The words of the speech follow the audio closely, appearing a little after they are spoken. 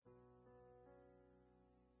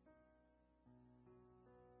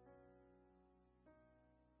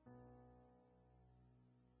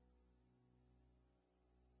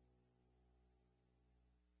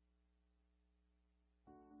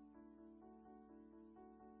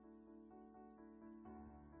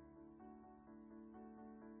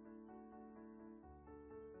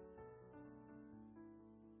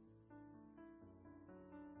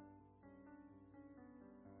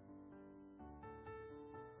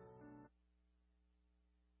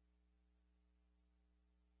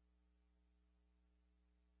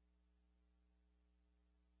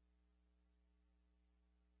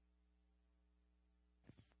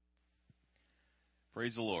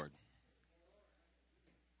Praise the Lord.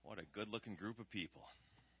 What a good-looking group of people.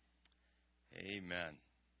 Amen.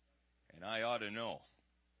 And I ought to know.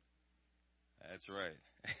 That's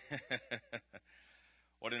right.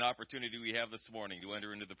 What an opportunity we have this morning to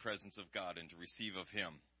enter into the presence of God and to receive of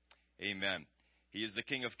Him. Amen. He is the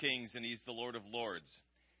King of Kings and He's the Lord of Lords.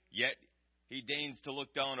 Yet He deigns to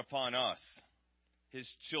look down upon us,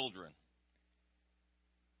 His children.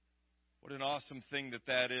 What an awesome thing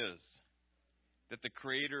that is. That the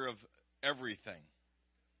Creator of everything,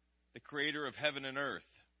 the Creator of heaven and earth,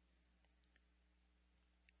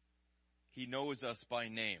 He knows us by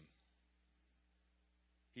name.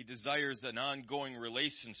 He desires an ongoing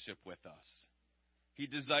relationship with us. He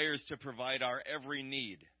desires to provide our every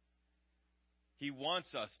need. He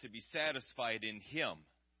wants us to be satisfied in Him.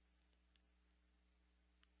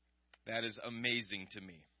 That is amazing to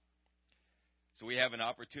me. So we have an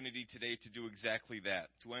opportunity today to do exactly that,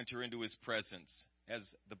 to enter into His presence as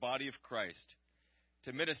the body of Christ,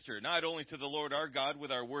 to minister not only to the Lord our God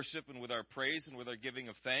with our worship and with our praise and with our giving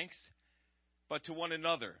of thanks, but to one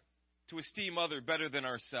another, to esteem other better than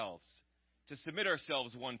ourselves, to submit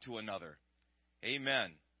ourselves one to another.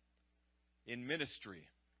 Amen. In ministry,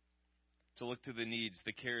 to look to the needs,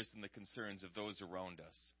 the cares, and the concerns of those around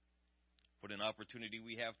us. What an opportunity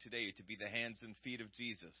we have today to be the hands and feet of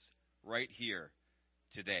Jesus right here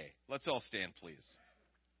today. Let's all stand, please.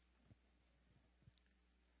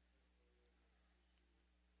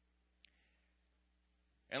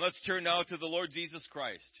 And let's turn now to the Lord Jesus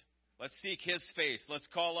Christ. Let's seek His face. Let's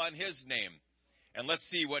call on His name. And let's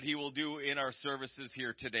see what He will do in our services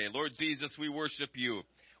here today. Lord Jesus, we worship You.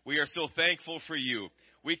 We are so thankful for You.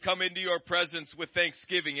 We come into Your presence with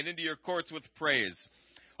thanksgiving and into Your courts with praise.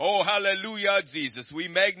 Oh, hallelujah, Jesus. We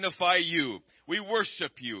magnify You. We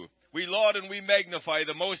worship You. We laud and we magnify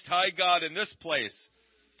the Most High God in this place.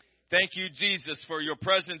 Thank You, Jesus, for Your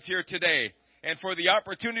presence here today and for the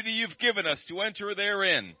opportunity You've given us to enter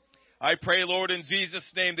therein. I pray, Lord, in Jesus'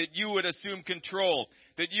 name, that You would assume control,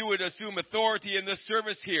 that You would assume authority in this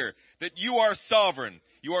service here, that You are sovereign.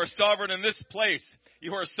 You are sovereign in this place.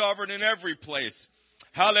 You are sovereign in every place.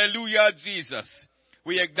 Hallelujah, Jesus.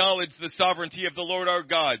 We acknowledge the sovereignty of the Lord our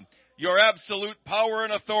God, Your absolute power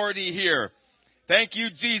and authority here. Thank You,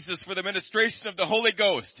 Jesus, for the ministration of the Holy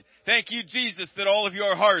Ghost. Thank You, Jesus, that all of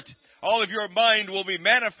Your heart, all of Your mind will be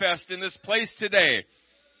manifest in this place today.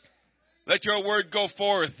 Let Your word go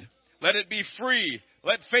forth. Let it be free.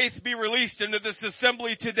 Let faith be released into this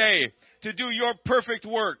assembly today to do Your perfect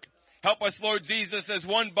work. Help us, Lord Jesus, as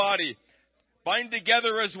one body, bind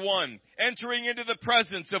together as one, entering into the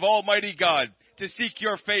presence of Almighty God to seek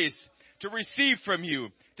Your face, to receive from You,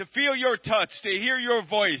 to feel Your touch, to hear Your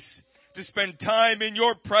voice, to spend time in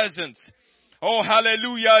Your presence. Oh,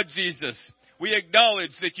 hallelujah, Jesus. We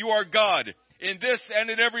acknowledge that You are God in this and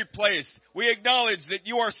in every place. We acknowledge that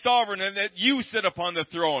You are sovereign and that You sit upon the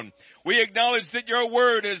throne. We acknowledge that Your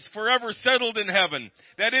word is forever settled in heaven,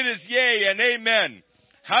 that it is yea and amen.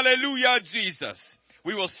 Hallelujah, Jesus.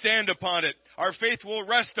 We will stand upon it. Our faith will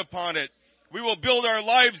rest upon it. We will build our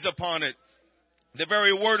lives upon it. The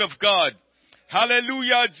very word of God.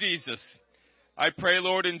 Hallelujah, Jesus. I pray,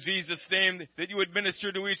 Lord, in Jesus' name, that You would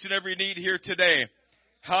minister to each and every need here today.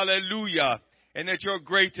 Hallelujah. And that Your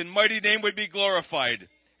great and mighty name would be glorified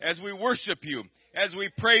as we worship You, as we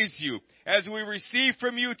praise You, as we receive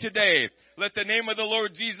from You today. Let the name of the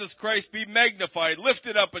Lord Jesus Christ be magnified,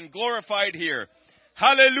 lifted up, and glorified here.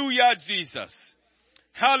 Hallelujah, Jesus.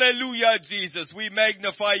 Hallelujah, Jesus. We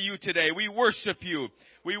magnify You today. We worship You.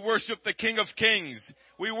 We worship the King of Kings.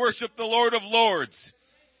 We worship the Lord of Lords,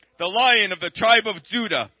 the Lion of the tribe of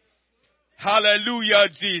Judah. Hallelujah,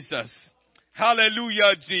 Jesus.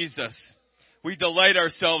 Hallelujah, Jesus. We delight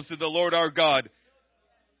ourselves in the Lord our God.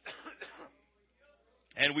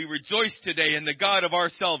 And we rejoice today in the God of our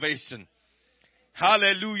salvation.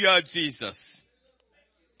 Hallelujah, Jesus.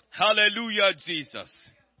 Hallelujah, Jesus.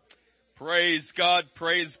 Praise God,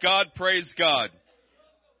 praise God, praise God.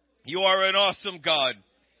 You are an awesome God.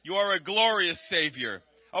 You are a glorious Savior,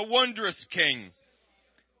 a wondrous King.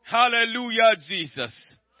 Hallelujah, Jesus.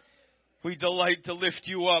 We delight to lift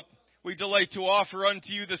You up. We delight to offer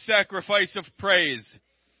unto You the sacrifice of praise.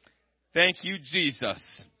 Thank You, Jesus.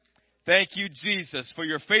 Thank You, Jesus, for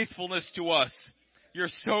Your faithfulness to us. Your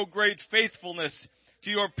so great faithfulness to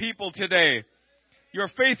Your people today. Your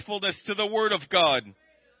faithfulness to the Word of God.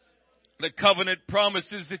 The covenant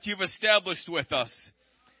promises that You've established with us.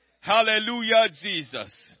 Hallelujah,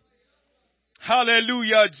 Jesus.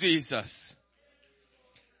 Hallelujah, Jesus.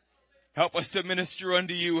 Help us to minister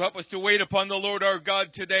unto You. Help us to wait upon the Lord our God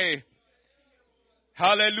today.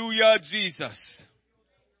 Hallelujah, Jesus.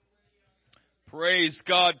 Praise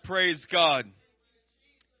God, praise God.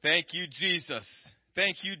 Thank you, Jesus.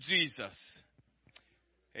 Thank you, Jesus.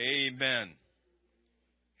 Amen.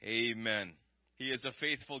 Amen. He is a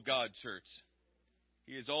faithful God, church.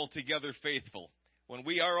 He is altogether faithful. When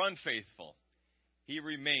we are unfaithful, He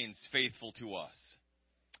remains faithful to us.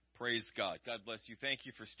 Praise God. God bless you. Thank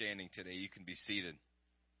you for standing today. You can be seated.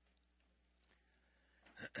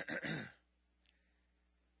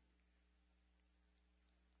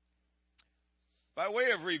 By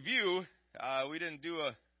way of review, we didn't do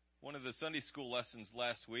one of the Sunday school lessons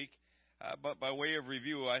last week, but by way of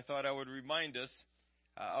review, I thought I would remind us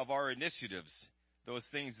of our initiatives, those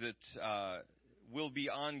things that will be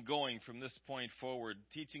ongoing from this point forward,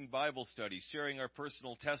 teaching Bible studies, sharing our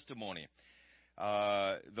personal testimony,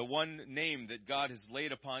 the one name that God has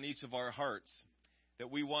laid upon each of our hearts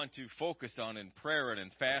that we want to focus on in prayer and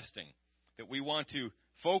in fasting, that we want to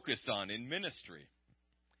focus on in ministry,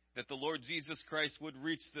 that the Lord Jesus Christ would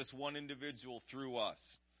reach this one individual through us.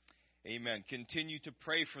 Amen. Continue to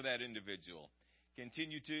pray for that individual.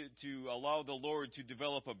 Continue to allow the Lord to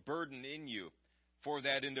develop a burden in you for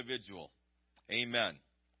that individual. Amen.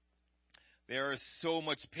 There is so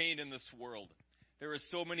much pain in this world. There are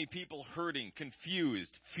so many people hurting,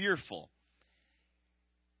 confused, fearful.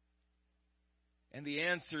 And the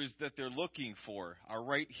answers that they're looking for are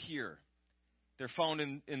right here. They're found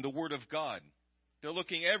in the Word of God. They're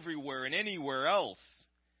looking everywhere and anywhere else.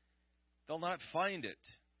 They'll not find it.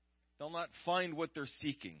 They'll not find what they're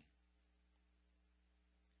seeking.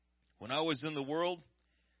 When I was in the world,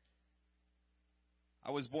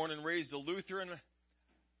 I was born and raised a Lutheran.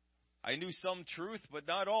 I knew some truth, but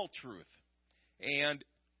not all truth. And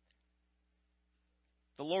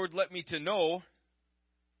the Lord let me to know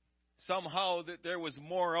somehow that there was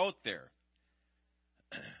more out there.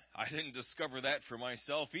 I didn't discover that for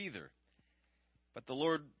myself either. But the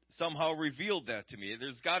Lord somehow revealed that to me.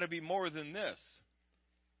 There's got to be more than this.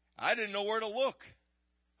 I didn't know where to look.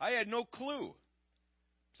 I had no clue.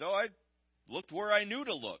 So I looked where I knew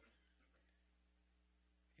to look.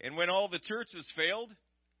 And when all the churches failed,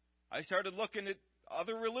 I started looking at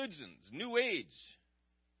other religions, New Age.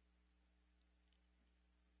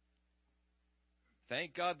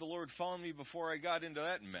 Thank God the Lord found me before I got into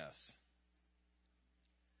that mess.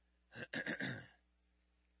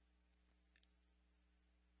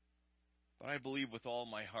 But I believe with all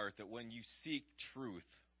my heart that when you seek truth,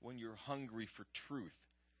 when you're hungry for truth,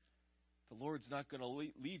 the Lord's not going to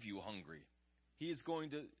leave you hungry. He is going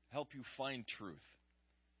to help you find truth.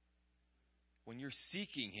 When you're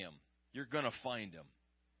seeking Him, you're going to find Him.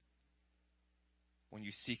 When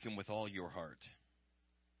you seek Him with all your heart.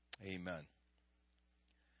 Amen.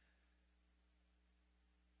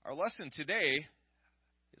 Our lesson today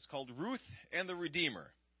is called Ruth and the Redeemer.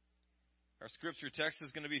 Our scripture text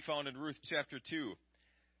is going to be found in Ruth chapter 2,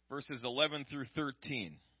 verses 11 through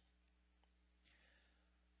 13.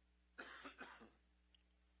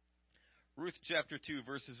 Ruth chapter 2,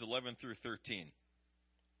 verses 11 through 13.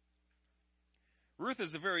 Ruth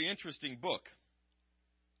is a very interesting book.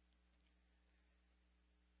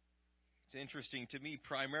 It's interesting to me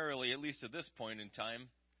primarily, at least at this point in time,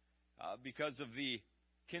 because of the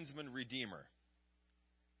kinsman redeemer.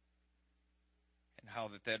 And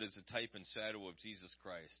how that is a type and shadow of Jesus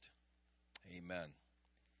Christ. Amen.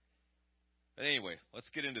 But anyway, let's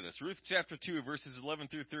get into this. Ruth chapter 2, verses 11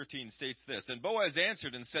 through 13 states this. And Boaz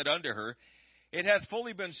answered and said unto her, It hath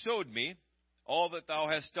fully been showed me all that thou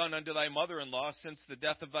hast done unto thy mother-in-law since the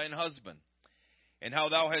death of thine husband, and how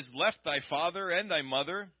thou hast left thy father and thy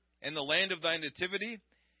mother, and the land of thy nativity,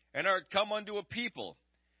 and art come unto a people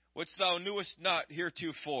which thou knewest not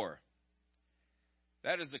heretofore.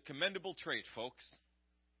 That is a commendable trait, folks.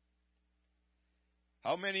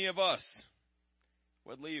 How many of us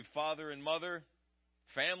would leave father and mother,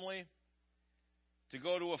 family, to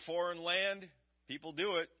go to a foreign land? People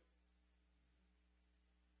do it.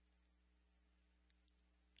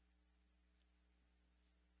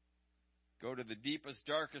 Go to the deepest,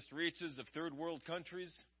 darkest reaches of third world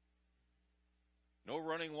countries. No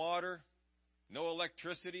running water, no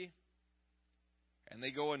electricity, and they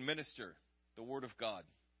go and minister the Word of God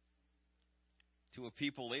to a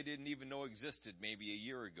people they didn't even know existed maybe a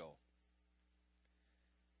year ago.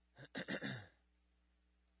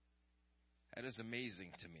 That is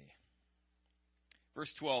amazing to me.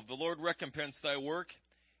 Verse 12, The Lord recompense thy work,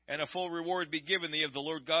 and a full reward be given thee of the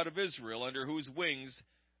Lord God of Israel, under whose wings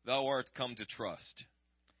thou art come to trust.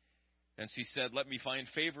 And she said, Let me find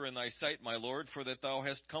favor in thy sight, my Lord, for that thou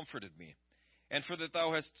hast comforted me, and for that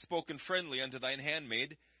thou hast spoken friendly unto thine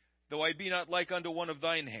handmaid, though I be not like unto one of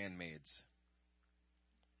thine handmaids.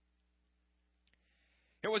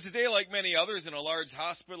 It was a day like many others in a large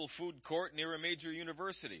hospital food court near a major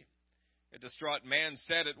university. A distraught man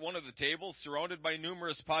sat at one of the tables, surrounded by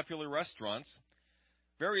numerous popular restaurants.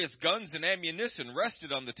 Various guns and ammunition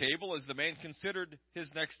rested on the table as the man considered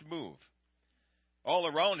his next move. All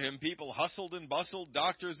around him, people hustled and bustled.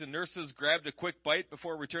 Doctors and nurses grabbed a quick bite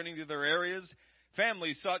before returning to their areas.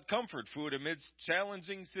 Families sought comfort food amidst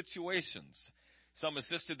challenging situations. Some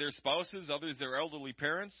assisted their spouses, others their elderly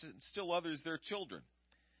parents, and still others their children.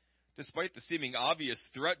 Despite the seeming obvious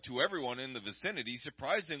threat to everyone in the vicinity,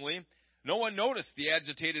 surprisingly, no one noticed the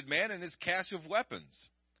agitated man and his cache of weapons.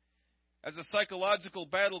 As a psychological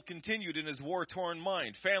battle continued in his war-torn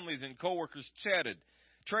mind, families and coworkers chatted.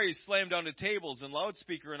 Trays slammed onto tables and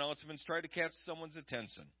loudspeaker announcements tried to catch someone's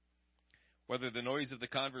attention. Whether the noise of the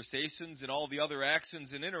conversations and all the other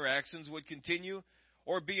actions and interactions would continue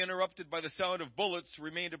or be interrupted by the sound of bullets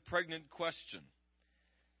remained a pregnant question.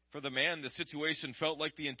 For the man, the situation felt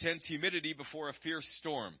like the intense humidity before a fierce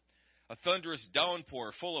storm. A thunderous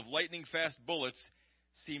downpour full of lightning-fast bullets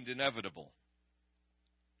seemed inevitable.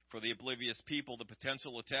 For the oblivious people, the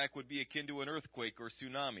potential attack would be akin to an earthquake or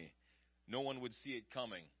tsunami. No one would see it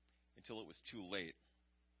coming until it was too late.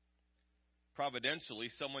 Providentially,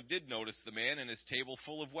 someone did notice the man and his table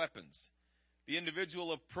full of weapons. The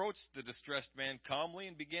individual approached the distressed man calmly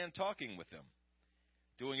and began talking with him,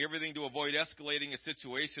 doing everything to avoid escalating a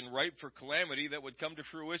situation ripe for calamity that would come to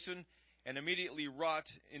fruition and immediately rot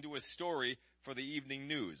into a story for the evening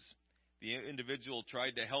news. The individual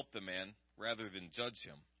tried to help the man rather than judge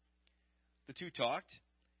him. The two talked,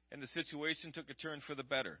 and the situation took a turn for the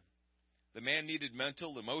better. The man needed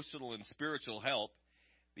mental, emotional, and spiritual help.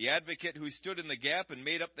 The advocate who stood in the gap and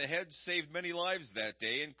made up the hedge saved many lives that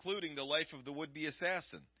day, including the life of the would-be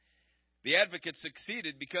assassin. The advocate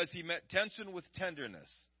succeeded because he met tension with tenderness,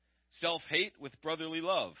 self-hate with brotherly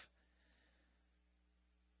love,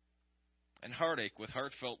 and heartache with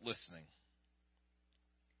heartfelt listening.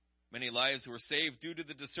 Many lives were saved due to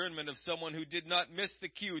the discernment of someone who did not miss the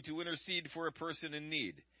cue to intercede for a person in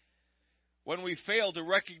need. When we fail to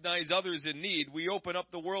recognize others in need, we open up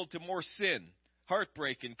the world to more sin,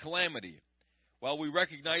 heartbreak, and calamity. While we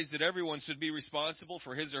recognize that everyone should be responsible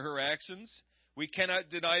for his or her actions, we cannot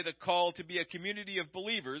deny the call to be a community of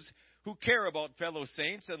believers who care about fellow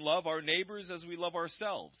saints and love our neighbors as we love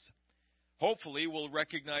ourselves. Hopefully, we'll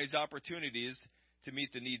recognize opportunities to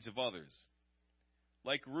meet the needs of others.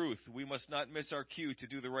 Like Ruth, we must not miss our cue to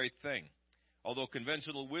do the right thing. Although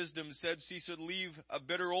conventional wisdom said she should leave a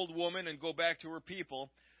bitter old woman and go back to her people,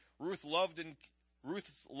 Ruth's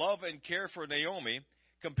love and care for Naomi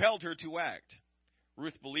compelled her to act.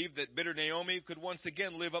 Ruth believed that bitter Naomi could once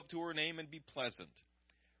again live up to her name and be pleasant.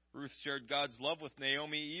 Ruth shared God's love with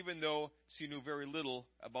Naomi even though she knew very little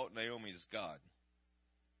about Naomi's God.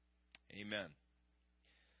 Amen.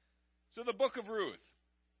 So the book of Ruth.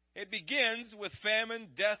 It begins with famine,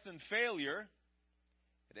 death, and failure.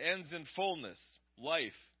 It ends in fullness,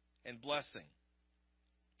 life, and blessing.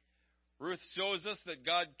 Ruth shows us that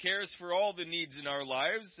God cares for all the needs in our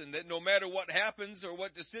lives and that no matter what happens or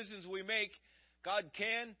what decisions we make, God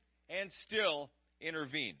can and still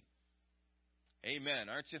intervene. Amen.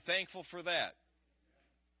 Aren't you thankful for that?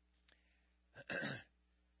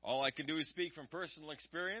 All I can do is speak from personal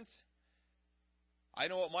experience. I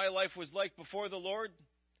know what my life was like before the Lord.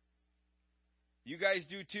 You guys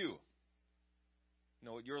do too.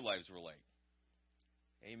 Know what your lives were like.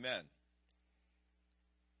 Amen.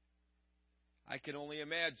 I can only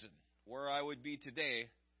imagine where I would be today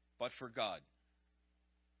but for God.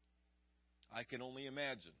 I can only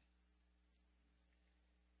imagine.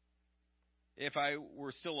 If I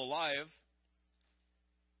were still alive,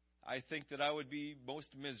 I think that I would be most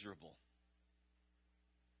miserable,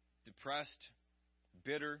 depressed,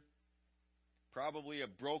 bitter, probably a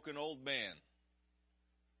broken old man.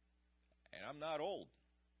 And I'm not old.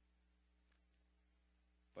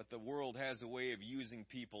 But the world has a way of using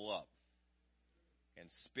people up and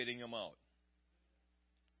spitting them out.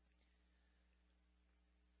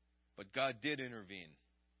 But God did intervene.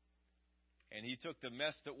 And He took the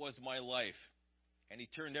mess that was my life and He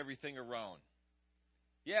turned everything around.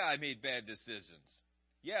 Yeah, I made bad decisions.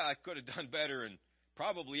 Yeah, I could have done better in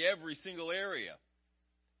probably every single area.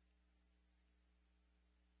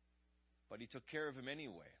 But He took care of him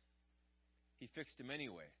anyway. He fixed him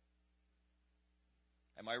anyway.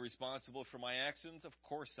 Am I responsible for my actions? Of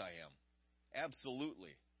course I am.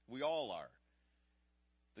 Absolutely. We all are.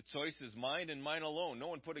 The choice is mine and mine alone. No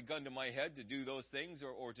one put a gun to my head to do those things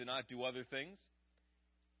or to not do other things.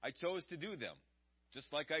 I chose to do them,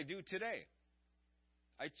 just like I do today.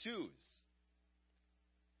 I choose.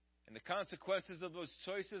 And the consequences of those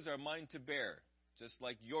choices are mine to bear, just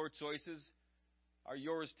like your choices are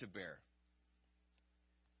yours to bear.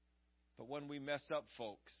 But when we mess up,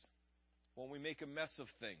 folks, when we make a mess of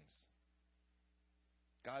things,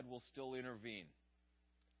 God will still intervene.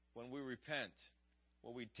 When we repent,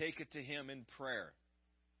 when we take it to Him in prayer,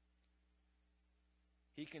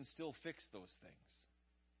 He can still fix those things.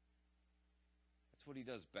 That's what He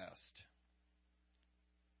does best.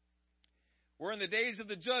 We're in the days of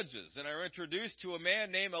the judges, and are introduced to a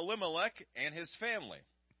man named Elimelech and his family.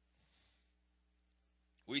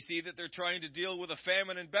 We see that they're trying to deal with a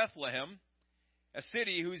famine in Bethlehem, a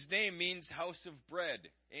city whose name means house of bread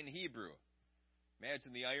in Hebrew.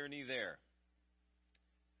 Imagine the irony there.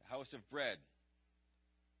 The house of bread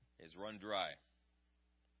is run dry.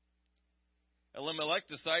 Elimelech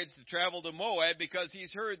decides to travel to Moab because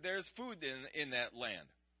he's heard there's food in that land.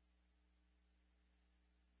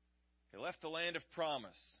 He left the land of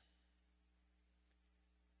promise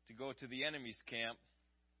to go to the enemy's camp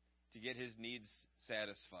to get his needs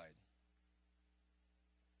satisfied.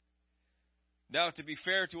 Now, to be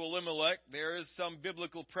fair to Elimelech, there is some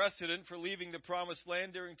biblical precedent for leaving the promised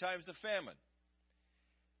land during times of famine.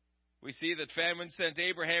 We see that famine sent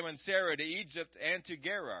Abraham and Sarah to Egypt and to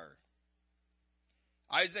Gerar.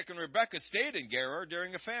 Isaac and Rebekah stayed in Gerar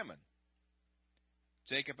during a famine.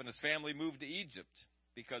 Jacob and his family moved to Egypt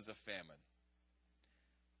because of famine.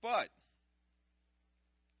 But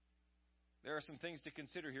there are some things to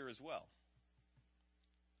consider here as well.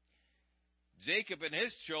 Jacob and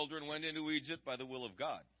his children went into Egypt by the will of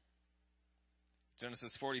God.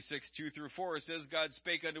 Genesis 46, 2-4 says, God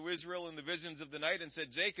spake unto Israel in the visions of the night and said,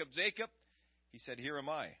 Jacob, Jacob. He said, Here am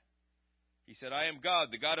I. He said, I am God,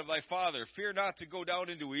 the God of thy father. Fear not to go down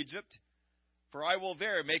into Egypt, for I will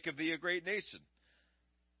there make of thee a great nation.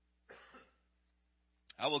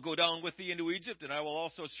 I will go down with thee into Egypt, and I will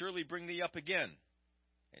also surely bring thee up again.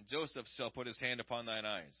 And Joseph shall put his hand upon thine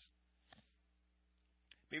eyes.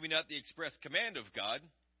 Maybe not the express command of God,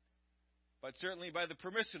 but certainly by the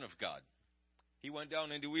permission of God. He went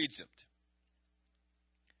down into Egypt.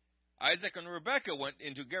 Isaac and Rebekah went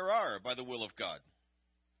into Gerar by the will of God.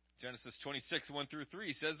 Genesis 26,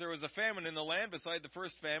 1-3 says, There was a famine in the land beside the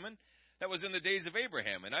first famine that was in the days of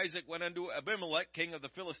Abraham. And Isaac went unto Abimelech, king of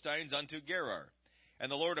the Philistines, unto Gerar.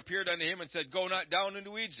 And the Lord appeared unto him and said, Go not down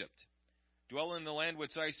into Egypt. Dwell in the land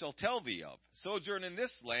which I shall tell thee of. Sojourn in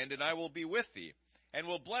this land, and I will be with thee, and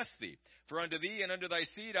will bless thee. For unto thee and unto thy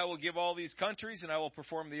seed I will give all these countries, and I will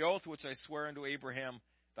perform the oath which I swear unto Abraham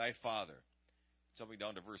thy father. Jumping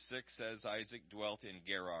down to verse 6 says, Isaac dwelt in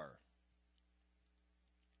Gerar.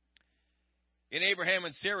 In Abraham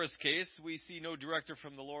and Sarah's case, we see no directive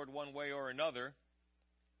from the Lord one way or another.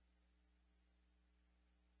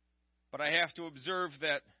 But I have to observe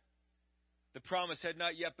that the promise had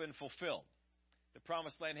not yet been fulfilled. The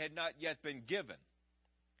promised land had not yet been given.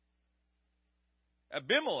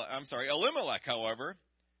 Elimelech, however,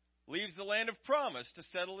 leaves the land of promise to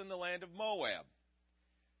settle in the land of Moab.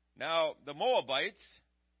 Now, the Moabites,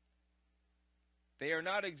 they are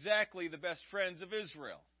not exactly the best friends of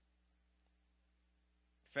Israel.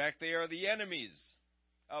 In fact, they are the enemies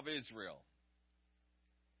of Israel.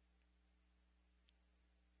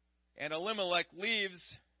 And Elimelech leaves,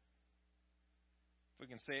 if we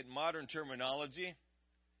can say it in modern terminology,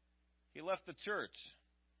 he left the church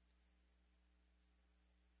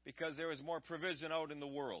because there was more provision out in the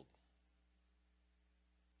world.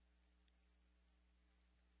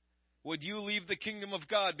 Would you leave the kingdom of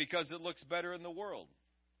God because it looks better in the world?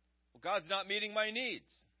 Well, God's not meeting my needs.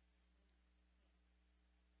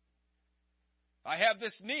 I have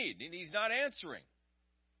this need, and He's not answering.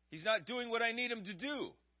 He's not doing what I need Him to do.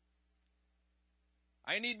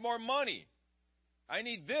 I need more money. I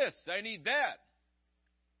need this. I need that.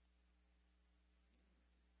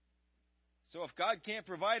 So if God can't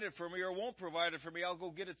provide it for me or won't provide it for me, I'll go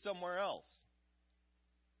get it somewhere else.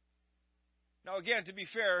 Now again, to be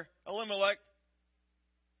fair, Elimelech,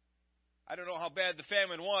 I don't know how bad the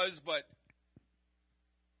famine was, but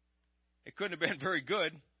it couldn't have been very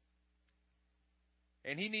good.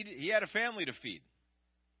 And he had a family to feed.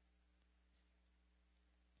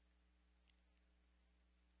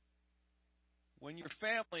 When your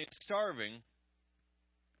family is starving,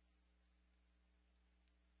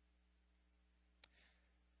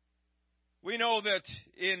 we know that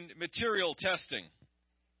in material testing,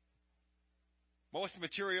 most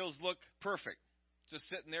materials look perfect, just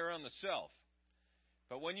sitting there on the shelf.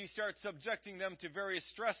 But when you start subjecting them to various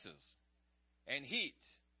stresses and heat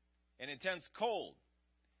and intense cold,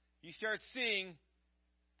 you start seeing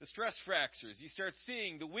the stress fractures. You start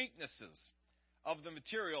seeing the weaknesses of the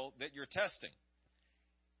material that you're testing.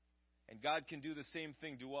 And God can do the same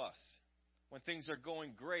thing to us. when things are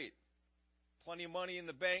going great. Plenty of money in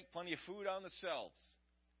the bank, plenty of food on the shelves.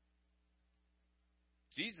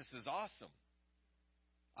 Jesus is awesome.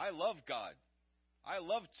 I love God. I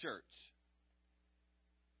love church.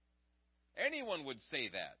 Anyone would say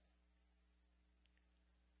that.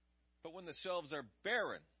 But when the shelves are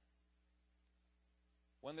barren,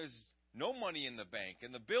 when there's no money in the bank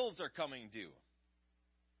and the bills are coming due,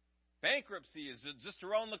 bankruptcy is just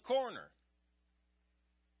around the corner,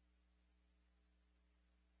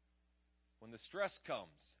 when the stress comes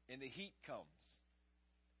and the heat comes,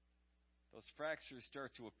 those fractures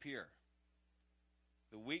start to appear.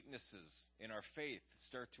 The weaknesses in our faith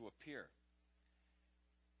start to appear.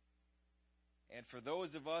 And for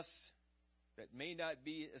those of us that may not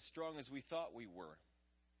be as strong as we thought we were,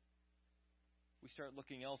 we start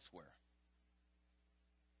looking elsewhere.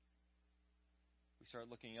 We start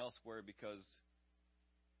looking elsewhere because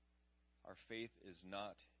our faith is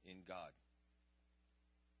not in God.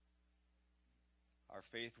 Our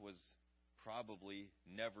faith was probably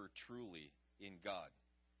never truly in God.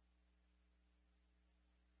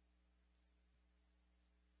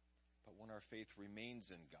 But when our faith remains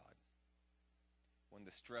in God, when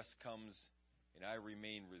the stress comes and I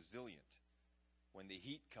remain resilient, when the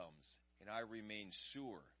heat comes and I remain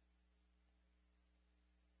sure,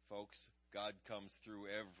 folks, God comes through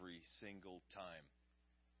every single time.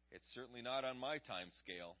 It's certainly not on my time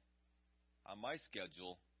scale, on my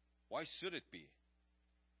schedule. Why should it be?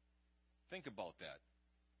 Think about that.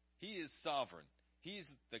 He is sovereign. He's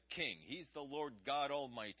the King. He's the Lord God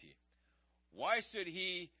Almighty. Why should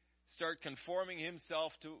He start conforming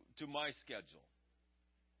Himself to my schedule?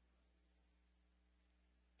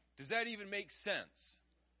 Does that even make sense?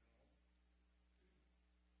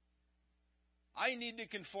 I need to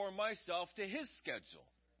conform myself to His schedule.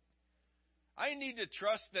 I need to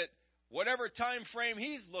trust that whatever time frame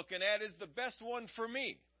He's looking at is the best one for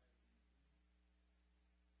me.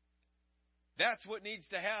 That's what needs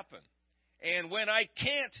to happen. And when I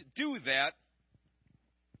can't do that,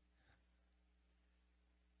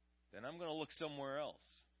 then I'm going to look somewhere else.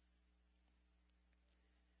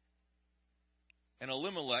 And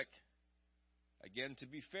Elimelech, again, to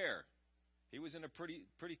be fair, he was in a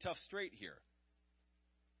pretty tough strait here.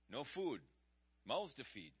 No food, mouths to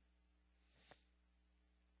feed.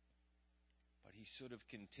 But he should have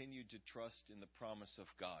continued to trust in the promise of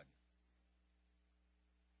God.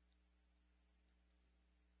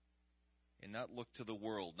 And not look to the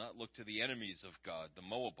world, not look to the enemies of God, the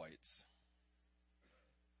Moabites.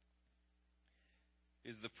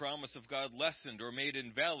 Is the promise of God lessened or made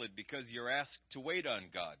invalid because you're asked to wait on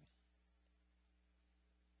God?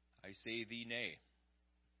 I say thee nay.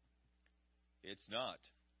 It's not.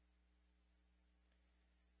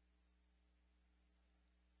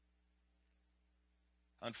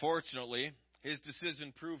 Unfortunately, his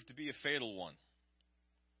decision proved to be a fatal one.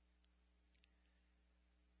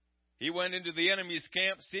 He went into the enemy's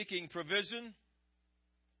camp seeking provision,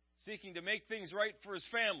 seeking to make things right for his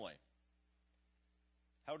family.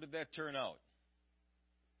 How did that turn out?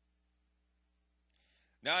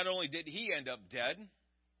 Not only did he end up dead,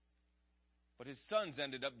 but his sons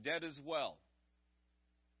ended up dead as well.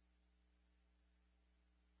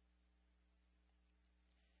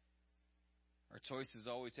 Our choices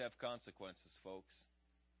always have consequences, folks.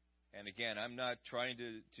 And again, I'm not trying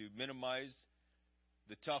to minimize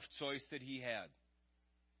the tough choice that he had.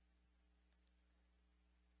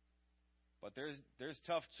 But there's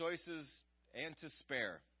tough choices and to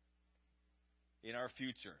spare in our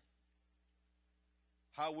future.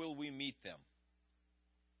 How will we meet them?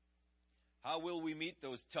 How will we meet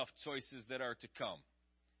those tough choices that are to come?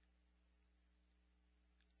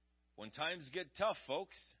 When times get tough,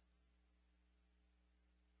 folks,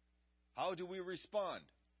 how do we respond?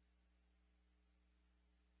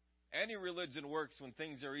 Any religion works when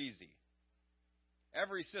things are easy.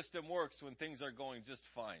 Every system works when things are going just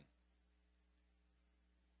fine.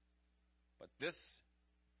 But this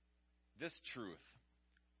truth,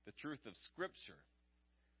 the truth of Scripture,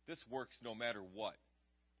 this works no matter what.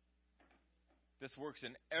 This works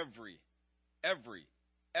in every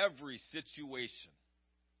situation.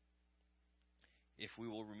 If we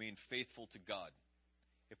will remain faithful to God,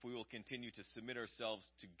 if we will continue to submit ourselves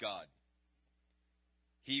to God,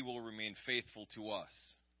 He will remain faithful to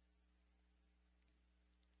us.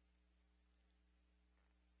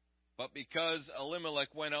 But because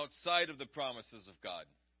Elimelech went outside of the promises of God,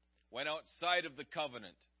 went outside of the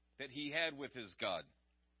covenant that he had with his God,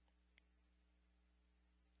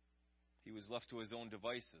 he was left to his own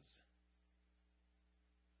devices.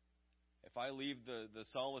 If I leave the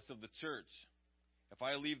solace of the church, if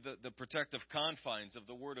I leave the protective confines of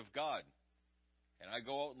the Word of God, And I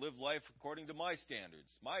go out and live life according to my standards,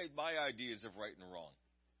 my ideas of right and wrong.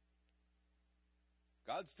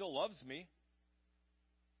 God still loves me,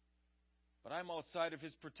 but I'm outside of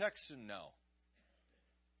His protection now.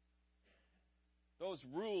 Those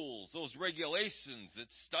rules, those regulations that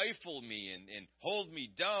stifle me and hold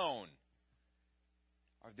me down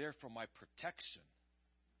are there for my protection.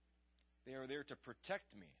 They are there to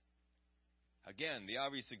protect me. Again, the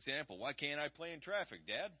obvious example, why can't I play in traffic,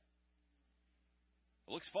 Dad?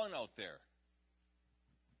 It looks fun out there.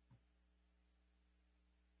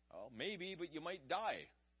 Well, maybe, but you might die.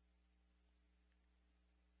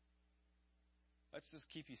 Let's just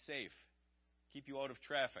keep you safe, keep you out of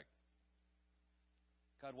traffic.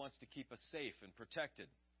 God wants to keep us safe and protected.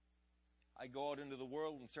 I go out into the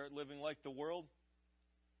world and start living like the world,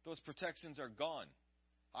 those protections are gone.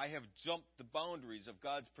 I have jumped the boundaries of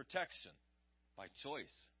God's protection by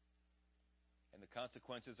choice. And the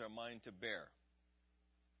consequences are mine to bear.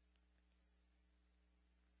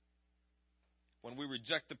 When we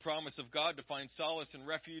reject the promise of God to find solace and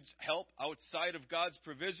refuge, help outside of God's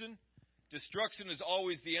provision, destruction is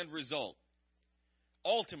always the end result.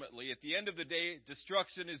 Ultimately, at the end of the day,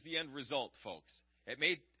 destruction is the end result, folks. It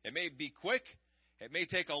may be quick, it may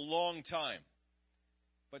take a long time,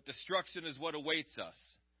 but destruction is what awaits us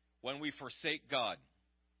when we forsake God.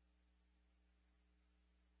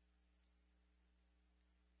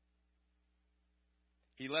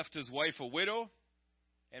 He left his wife a widow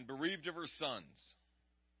and bereaved of her sons.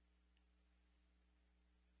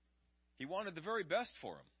 He wanted the very best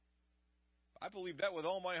for him. I believe that with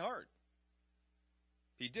all my heart.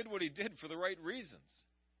 He did what he did for the right reasons.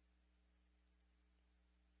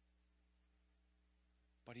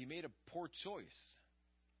 But he made a poor choice.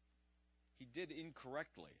 He did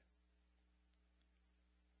incorrectly.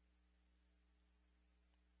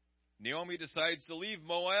 Naomi decides to leave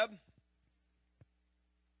Moab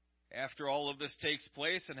after all of this takes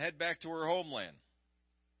place and head back to her homeland.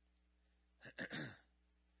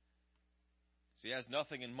 She has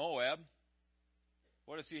nothing in Moab.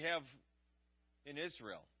 What does she have in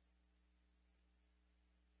Israel?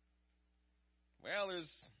 Well,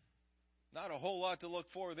 there's not a whole lot to look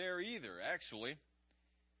for there either, actually.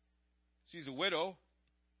 She's a widow.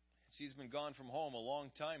 She's been gone from home a long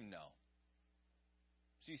time now.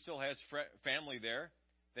 She still has family there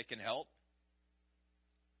that can help.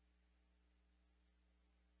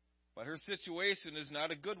 But her situation is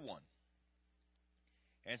not a good one.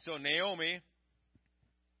 And so Naomi,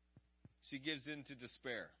 she gives in to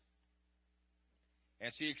despair.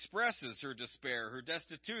 And she expresses her despair, her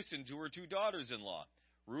destitution to her two daughters-in-law,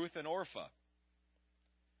 Ruth and Orpah.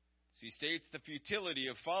 She states the futility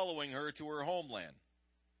of following her to her homeland.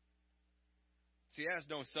 She has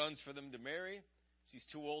no sons for them to marry. She's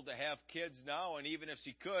too old to have kids now, and even if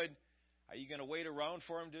she could, are you going to wait around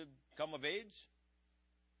for them to come of age?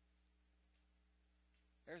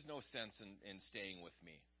 There's no sense in staying with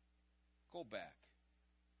me. Go back.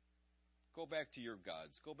 Go back to your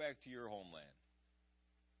gods. Go back to your homeland.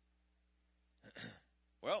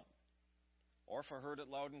 Well, Orpah heard it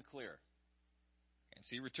loud and clear, and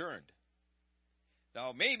she returned.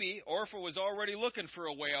 Now, maybe Orpah was already looking for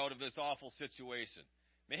a way out of this awful situation.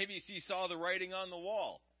 Maybe she saw the writing on the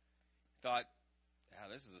wall. Thought,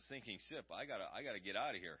 this is a sinking ship. I gotta get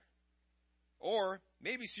out of here. Or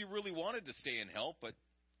maybe she really wanted to stay and help, but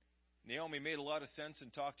Naomi made a lot of sense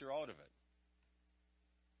and talked her out of it.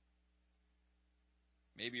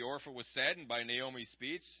 Maybe Orpah was saddened by Naomi's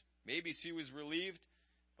speech. Maybe she was relieved.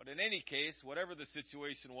 But in any case, whatever the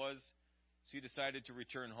situation was, she decided to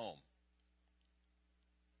return home.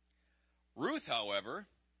 Ruth, however,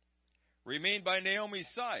 remained by Naomi's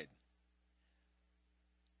side.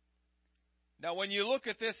 Now, when you look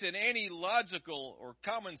at this in any logical or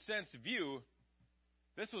common sense view,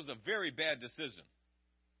 this was a very bad decision.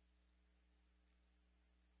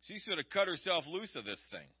 She should have cut herself loose of this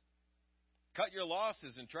thing. Cut your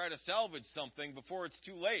losses and try to salvage something before it's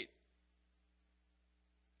too late.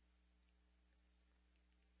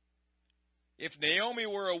 If Naomi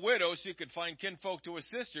were a widow, she could find kinfolk to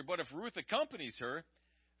assist her. But if Ruth accompanies her,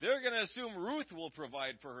 they're going to assume Ruth will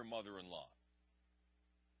provide for her mother-in-law.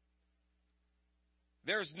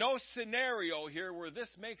 There's no scenario here where this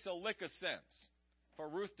makes a lick of sense for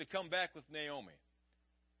Ruth to come back with Naomi.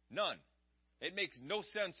 None. It makes no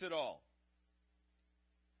sense at all.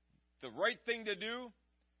 The right thing to do,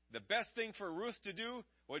 the best thing for Ruth to do,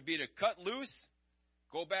 would be to cut loose,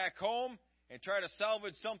 go back home, and try to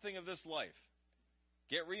salvage something of this life.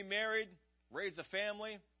 Get remarried, raise a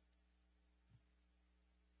family,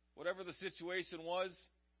 whatever the situation was.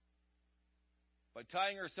 But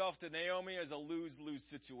tying herself to Naomi is a lose-lose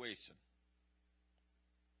situation.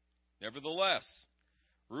 Nevertheless,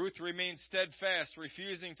 Ruth remained steadfast,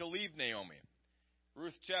 refusing to leave Naomi.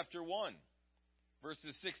 Ruth chapter 1,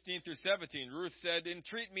 verses 16 through 17. Ruth said,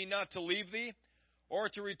 "Entreat me not to leave thee, or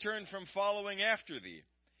to return from following after thee.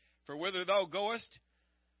 For whither thou goest,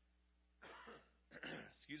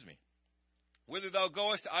 whither thou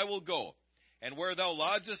goest, I will go, and where thou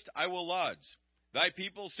lodgest, I will lodge. Thy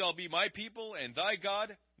people shall be my people, and thy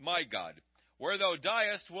God, my God. Where thou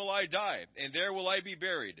diest will I die, and there will I be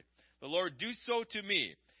buried. The Lord do so to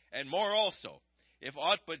me, and more also, if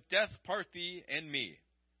aught but death part thee and me."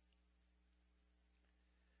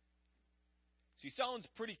 She sounds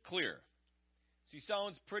pretty clear. She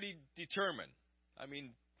sounds pretty determined. I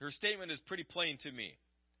mean, her statement is pretty plain to me.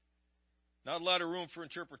 Not a lot of room for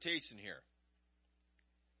interpretation here.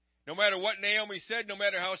 No matter what Naomi said, no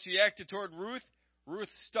matter how she acted toward Ruth, Ruth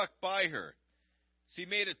stuck by her. She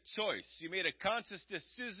made a choice. She made a conscious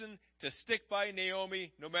decision to stick by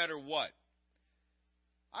Naomi no matter what.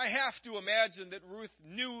 I have to imagine that Ruth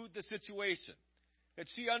knew the situation, that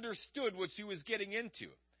she understood what she was getting into,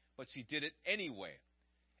 but she did it anyway,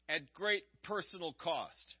 at great personal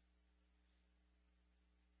cost.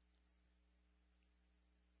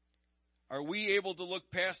 Are we able to look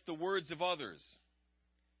past the words of others,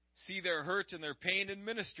 see their hurt and their pain, and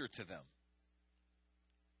minister to them?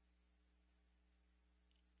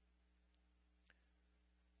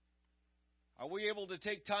 Are we able to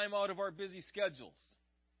take time out of our busy schedules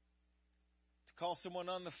to call someone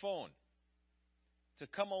on the phone, to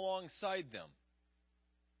come alongside them,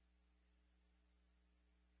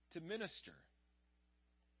 to minister?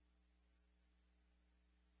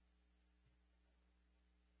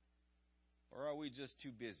 Or are we just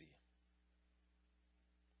too busy?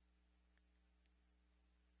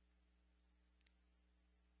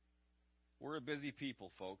 We're a busy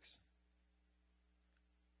people, folks.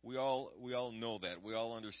 We all know that. We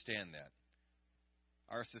all understand that.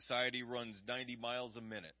 Our society runs 90 miles a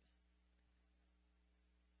minute.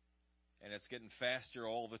 And it's getting faster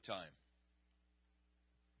all the time.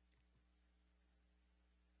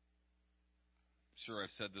 I'm sure I've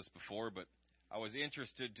said this before, but I was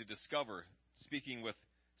interested to discover, speaking with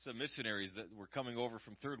some missionaries that were coming over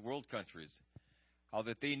from third world countries, how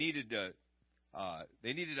that they needed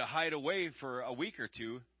to hide away for a week or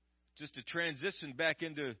two just to transition back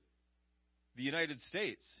into the United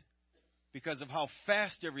States because of how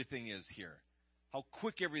fast everything is here, how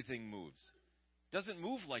quick everything moves. It doesn't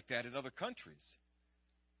move like that in other countries.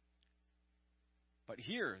 But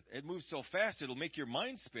here, it moves so fast, it'll make your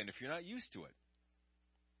mind spin if you're not used to it.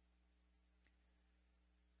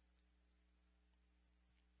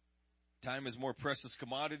 Time is a more precious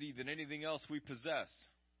commodity than anything else we possess.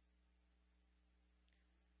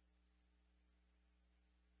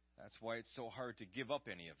 That's why it's so hard to give up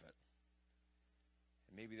any of it.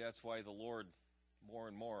 And maybe that's why the Lord more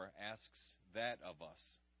and more asks that of us.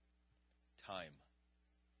 Time.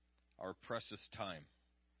 Our precious time.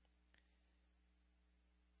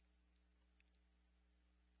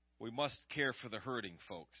 We must care for the hurting,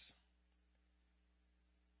 folks.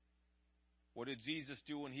 What did Jesus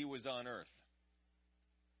do when he was on earth?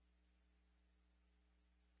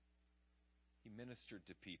 He ministered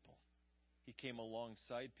to people. He came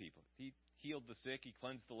alongside people. He healed the sick. He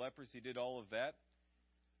cleansed the lepers. He did all of that.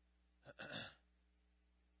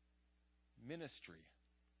 Ministry.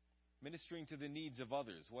 Ministering to the needs of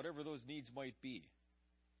others, whatever those needs might be.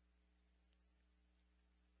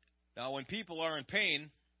 Now, when people are in pain,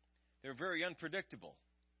 they're very unpredictable.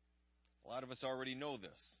 A lot of us already know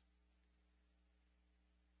this.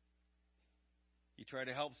 You try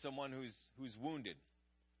to help someone who's wounded,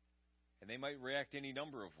 and they might react any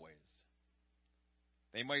number of ways.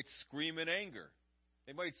 They might scream in anger.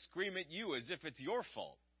 They might scream at you as if it's your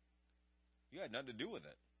fault. You had nothing to do with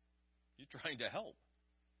it. You're trying to help.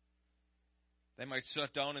 They might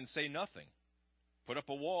shut down and say nothing. Put up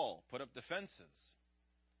a wall. Put up defenses.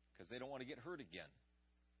 Because they don't want to get hurt again.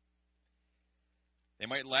 They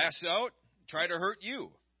might lash out, try to hurt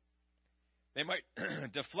you. They might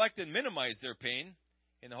deflect and minimize their pain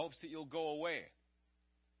in the hopes that you'll go away.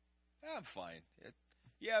 I'm fine.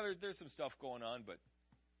 There's some stuff going on, but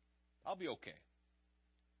I'll be okay.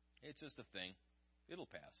 It's just a thing. It'll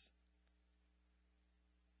pass.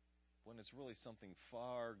 When it's really something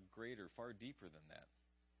far greater, far deeper than that.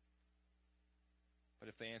 But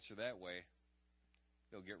if they answer that way,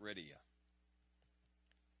 they'll get rid of you.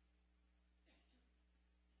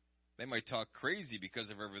 They might talk crazy because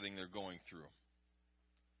of everything they're going through.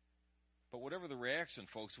 But whatever the reaction,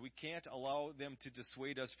 folks, we can't allow them to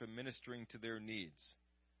dissuade us from ministering to their needs.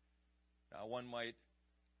 Now, one might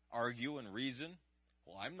argue and reason,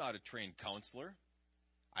 well, I'm not a trained counselor.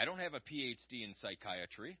 I don't have a PhD in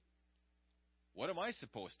psychiatry. What am I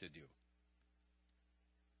supposed to do?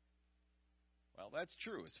 Well, that's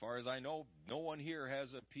true. As far as I know, no one here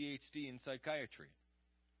has a PhD in psychiatry.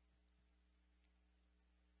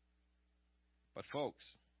 But folks,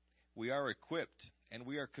 we are equipped and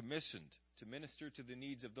we are commissioned to minister to the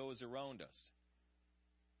needs of those around us.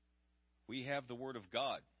 We have the Word of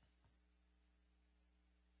God.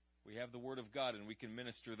 We have the Word of God, and we can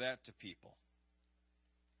minister that to people.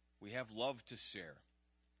 We have love to share.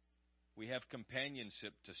 We have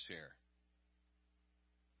companionship to share.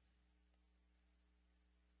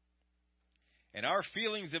 And our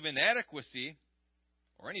feelings of inadequacy,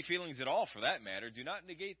 or any feelings at all for that matter, do not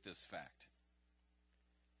negate this fact.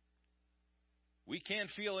 We can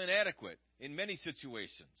feel inadequate in many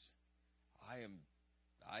situations.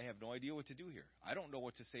 I have no idea what to do here. I don't know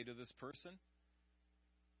what to say to this person.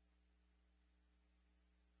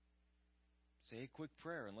 Say a quick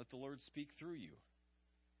prayer and let the Lord speak through you.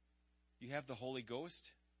 You have the Holy Ghost.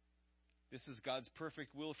 This is God's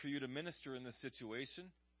perfect will for you to minister in this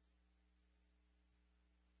situation.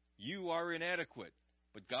 You are inadequate,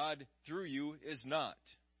 but God through you is not.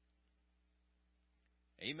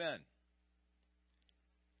 Amen.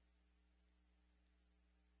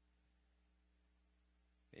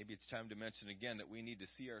 Maybe it's time to mention again that we need to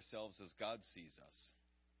see ourselves as God sees us.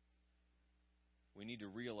 We need to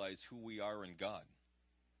realize who we are in God.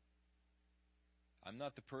 I'm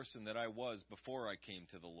not the person that I was before I came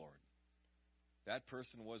to the Lord. That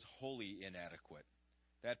person was wholly inadequate.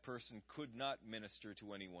 That person could not minister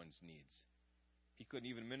to anyone's needs. He couldn't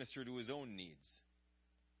even minister to his own needs.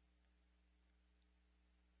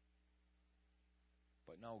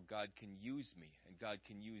 But now God can use me, and God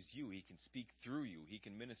can use you. He can speak through you. He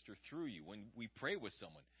can minister through you. When we pray with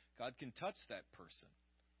someone, God can touch that person.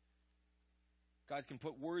 God can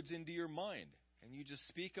put words into your mind, and you just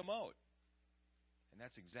speak them out. And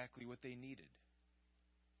that's exactly what they needed.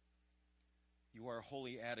 You are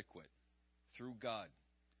wholly adequate through God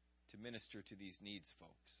to minister to these needs,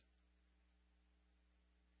 folks.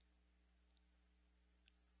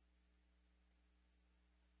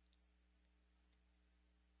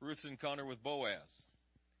 Ruth's encounter with Boaz.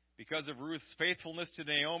 Because of Ruth's faithfulness to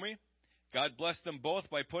Naomi, God blessed them both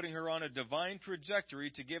by putting her on a divine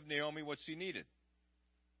trajectory to give Naomi what she needed.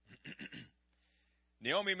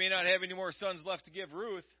 Naomi may not have any more sons left to give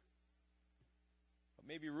Ruth, but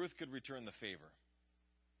maybe Ruth could return the favor.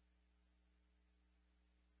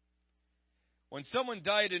 When someone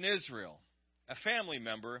died in Israel, a family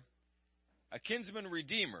member, a kinsman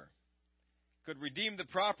redeemer, could redeem the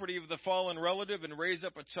property of the fallen relative and raise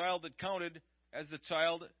up a child that counted as the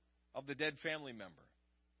child of the dead family member.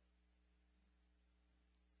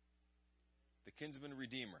 The kinsman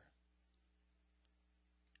redeemer.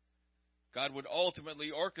 God would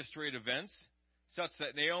ultimately orchestrate events such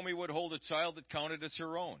that Naomi would hold a child that counted as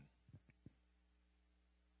her own.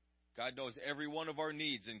 God knows every one of our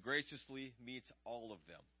needs and graciously meets all of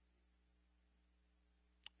them.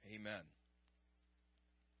 Amen.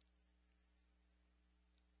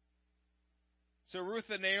 So Ruth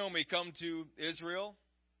and Naomi come to Israel.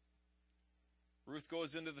 Ruth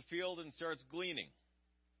goes into the field and starts gleaning.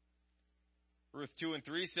 Ruth 2 and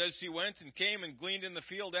 3 says she went and came and gleaned in the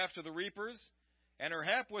field after the reapers, and her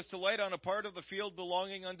hap was to light on a part of the field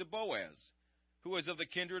belonging unto Boaz, who was of the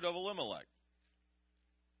kindred of Elimelech.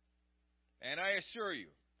 And I assure you,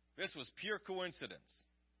 this was pure coincidence.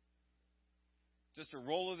 Just a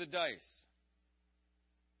roll of the dice.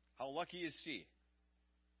 How lucky is she?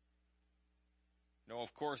 No,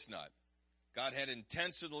 of course not. God had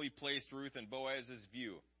intentionally placed Ruth in Boaz's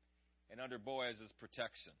view and under Boaz's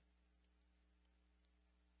protection.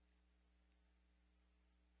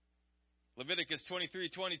 Leviticus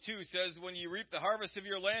 23:22 says, When you reap the harvest of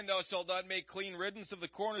your land, thou shalt not make clean riddance of the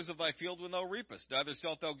corners of thy field when thou reapest. Neither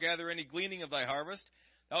shalt thou gather any gleaning of thy harvest.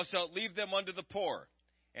 Thou shalt leave them unto the poor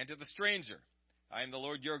and to the stranger. I am the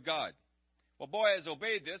Lord your God. Well, Boaz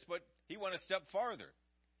obeyed this, but he went a step farther.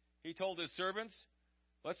 He told his servants,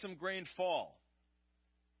 let some grain fall.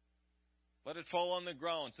 Let it fall on the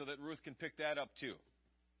ground so that Ruth can pick that up too.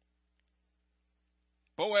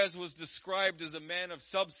 Boaz was described as a man of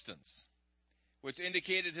substance, which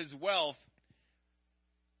indicated his wealth.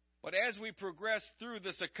 But as we progress through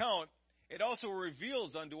this account, it also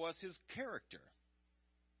reveals unto us his character.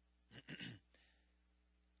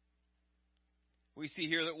 We see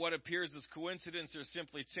here that what appears as coincidence or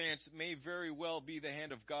simply chance may very well be the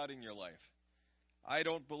hand of God in your life. I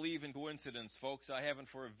don't believe in coincidence, folks. I haven't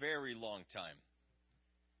for a very long time.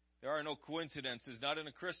 There are no coincidences, not in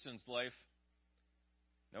a Christian's life.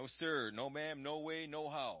 No, sir. No, ma'am. No way. No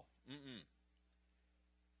how.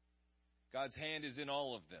 God's hand is in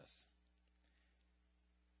all of this.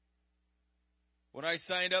 When I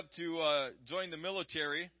signed up to join the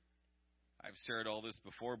military, I've shared all this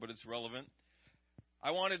before, but it's relevant.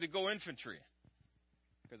 I wanted to go infantry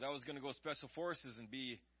because I was going to go special forces and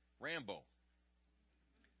be Rambo.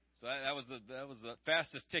 So that was the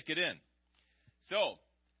fastest ticket in. So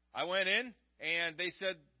I went in, and they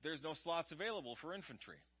said there's no slots available for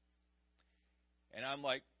infantry. And I'm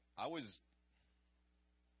like,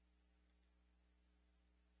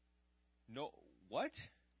 no, what?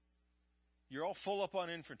 You're all full up on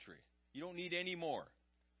infantry. You don't need any more.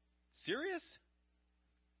 Serious?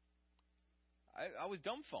 I was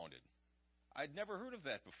dumbfounded. I'd never heard of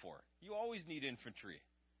that before. You always need infantry.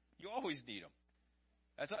 You always need them.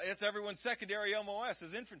 That's everyone's secondary MOS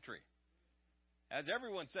is infantry. That's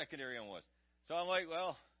everyone's secondary MOS. So I'm like,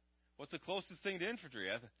 well, what's the closest thing to infantry?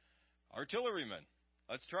 Artillerymen.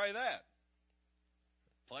 Let's try that.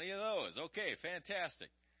 Plenty of those. Okay, fantastic.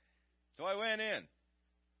 So I went in.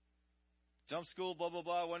 Jump school, blah, blah,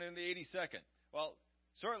 blah, went in the 82nd. Well,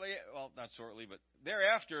 not shortly, but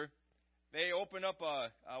thereafter, they opened up a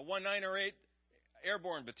 1908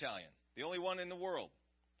 Airborne Battalion, the only one in the world.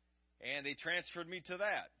 And they transferred me to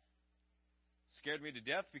that. Scared me to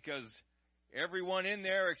death because everyone in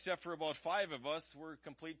there, except for about 5 of us, were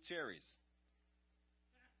complete cherries.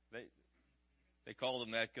 They called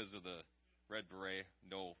them that because of the red beret,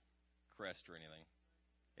 no crest or anything.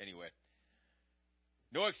 Anyway,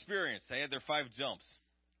 no experience. They had their 5 jumps.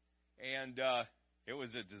 And it was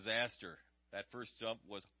a disaster. That first jump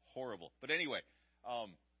was horrible. But anyway,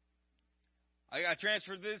 I got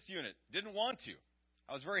transferred to this unit. Didn't want to.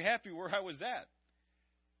 I was very happy where I was at.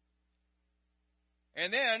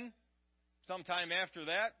 And then, sometime after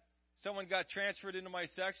that, someone got transferred into my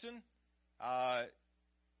section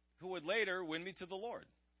who would later win me to the Lord.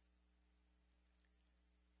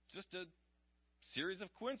 Just a series of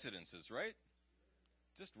coincidences, right?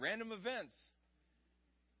 Just random events.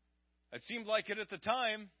 It seemed like it at the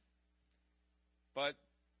time, but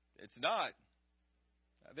it's not.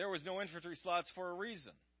 There was no infantry slots for a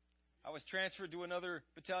reason. I was transferred to another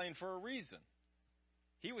battalion for a reason.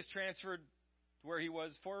 He was transferred to where he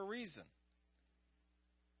was for a reason.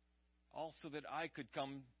 All so that I could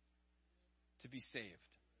come to be saved.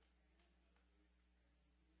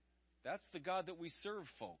 That's the God that we serve,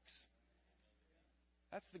 folks.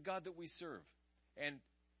 That's the God that we serve. And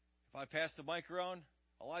if I pass the mic around,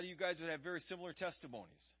 a lot of you guys would have very similar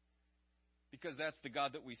testimonies. Because that's the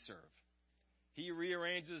God that we serve. He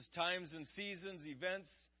rearranges times and seasons, events,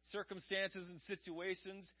 circumstances, and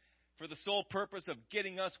situations for the sole purpose of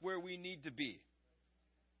getting us where we need to be.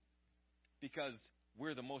 Because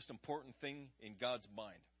we're the most important thing in God's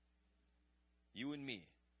mind. You and me.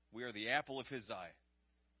 We are the apple of His eye.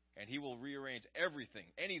 And He will rearrange everything,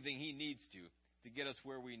 anything He needs to get us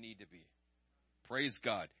where we need to be. Praise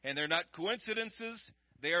God. And they're not coincidences.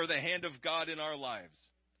 They are the hand of God in our lives.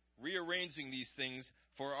 Rearranging these things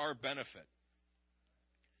for our benefit.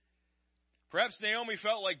 Perhaps Naomi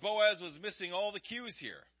felt like Boaz was missing all the cues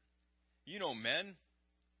here. You know men.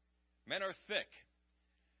 Men are thick.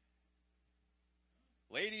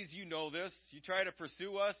 Ladies, you know this. You try to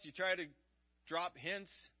pursue us. You try to drop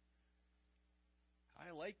hints.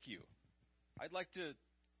 I like you. I'd like to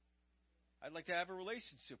have a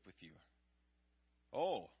relationship with you.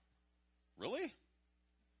 Oh, really?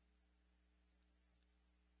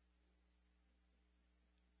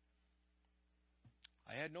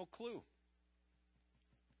 I had no clue.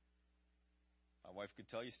 My wife could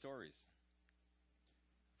tell you stories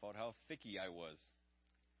about how thicky I was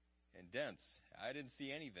and dense. I didn't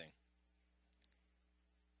see anything.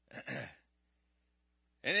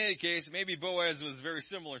 In any case, maybe Boaz was very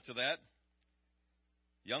similar to that.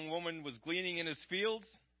 Young woman was gleaning in his fields.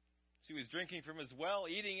 She was drinking from his well,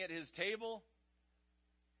 eating at his table,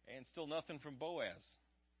 and still nothing from Boaz.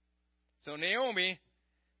 So Naomi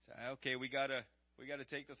said, okay, we got to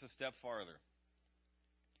take this a step farther.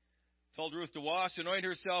 Told Ruth to wash, anoint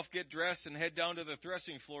herself, get dressed, and head down to the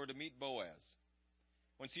threshing floor to meet Boaz.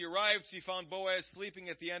 When she arrived, she found Boaz sleeping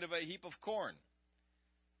at the end of a heap of corn.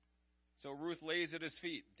 So Ruth lays at his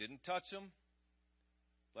feet, didn't touch him,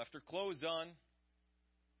 left her clothes on,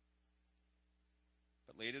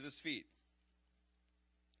 but laid at his feet.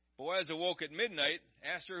 Boaz awoke at midnight,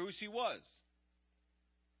 asked her who she was.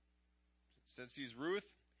 Said she's Ruth,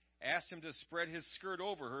 asked him to spread his skirt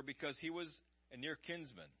over her because he was a near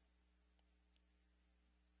kinsman.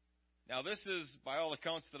 Now this is, by all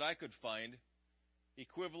accounts that I could find,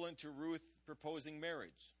 equivalent to Ruth proposing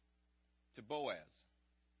marriage to Boaz.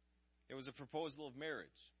 It was a proposal of marriage.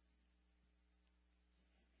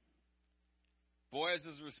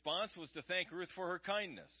 Boaz's response was to thank Ruth for her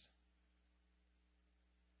kindness.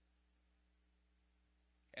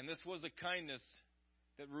 And this was a kindness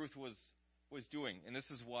that Ruth was doing, and this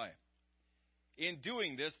is why. In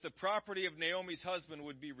doing this, the property of Naomi's husband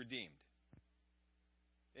would be redeemed.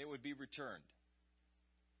 It would be returned.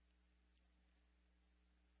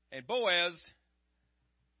 And Boaz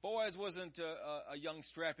wasn't a young,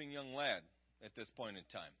 strapping young lad at this point in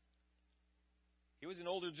time. He was an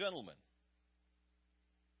older gentleman.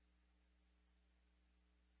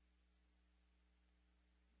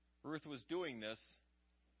 Ruth was doing this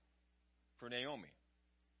for Naomi.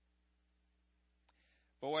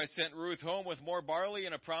 Boaz sent Ruth home with more barley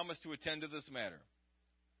and a promise to attend to this matter.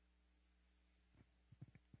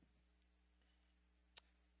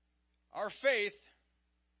 Our faith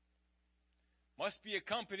must be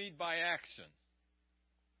accompanied by action.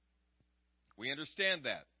 We understand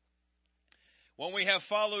that. When we have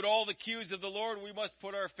followed all the cues of the Lord, we must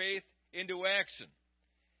put our faith into action.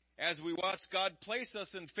 As we watch God place us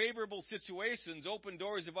in favorable situations, open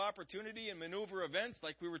doors of opportunity, and maneuver events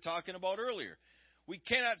like we were talking about earlier, we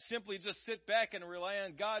cannot simply just sit back and rely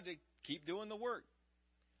on God to keep doing the work.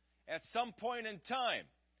 At some point in time,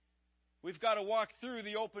 we've got to walk through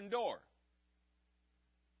the open door.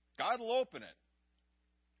 God will open it,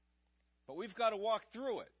 but we've got to walk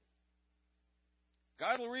through it.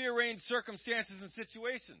 God will rearrange circumstances and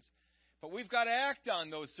situations, but we've got to act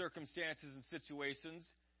on those circumstances and situations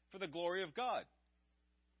for the glory of God.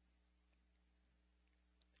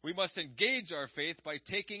 We must engage our faith by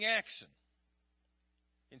taking action.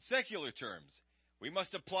 In secular terms, we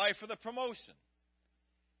must apply for the promotion.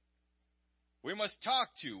 We must talk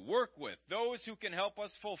to, work with those who can help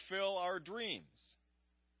us fulfill our dreams.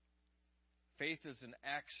 Faith is an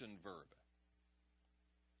action verb.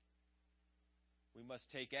 We must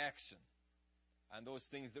take action on those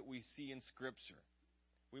things that we see in Scripture.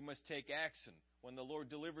 We must take action when the Lord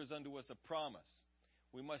delivers unto us a promise.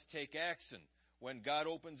 We must take action when God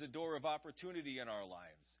opens a door of opportunity in our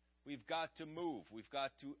lives. We've got to move. We've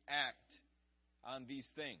got to act on these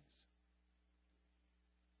things.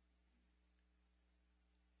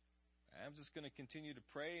 I'm just going to continue to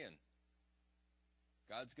pray, and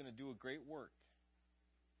God's going to do a great work.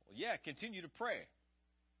 Well, yeah, continue to pray.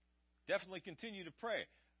 Definitely continue to pray.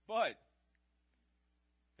 But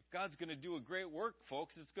if God's going to do a great work,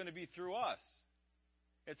 folks, it's going to be through us.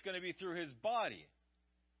 It's going to be through His body,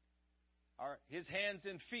 His hands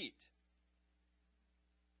and feet.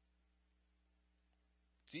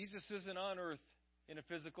 Jesus isn't on earth in a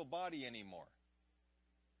physical body anymore.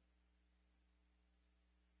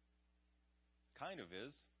 Kind of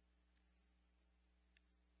is.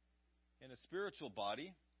 In a spiritual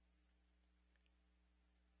body.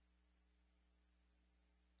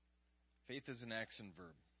 Faith is an action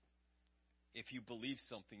verb. If you believe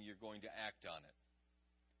something, you're going to act on it.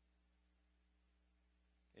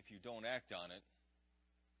 If you don't act on it,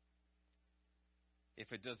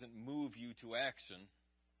 if it doesn't move you to action,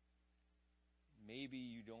 maybe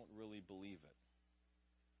you don't really believe it.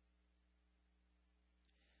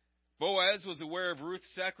 Boaz was aware of Ruth's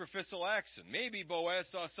sacrificial action. Maybe Boaz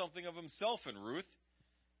saw something of himself in Ruth,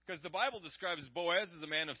 because the Bible describes Boaz as a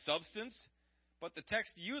man of substance, but the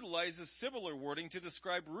text utilizes similar wording to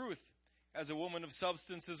describe Ruth as a woman of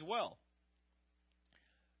substance as well.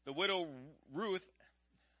 The widow Ruth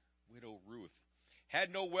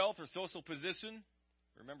had no wealth or social position.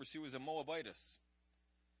 Remember, she was a Moabitess.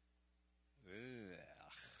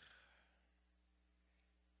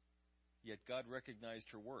 Yet God recognized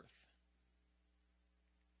her worth.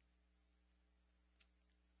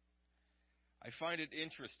 I find it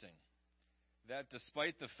interesting that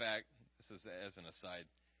despite the fact, this is as an aside,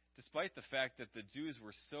 despite the fact that the Jews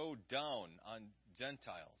were so down on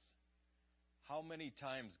Gentiles, how many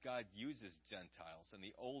times God uses Gentiles in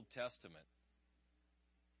the Old Testament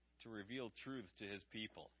to reveal truths to His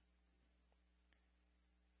people.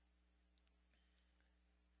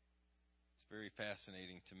 It's very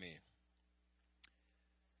fascinating to me.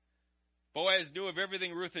 Boaz knew of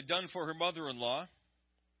everything Ruth had done for her mother-in-law.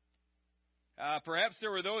 Perhaps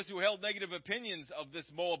there were those who held negative opinions of this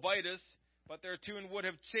Moabitess, but their tune would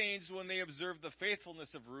have changed when they observed the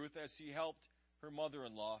faithfulness of Ruth as she helped her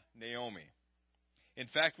mother-in-law, Naomi. In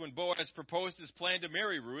fact, when Boaz proposed his plan to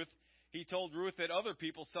marry Ruth, he told Ruth that other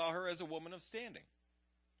people saw her as a woman of standing.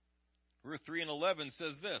 Ruth 3:11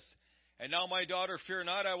 says this, "And now, my daughter, fear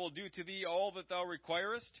not, I will do to thee all that thou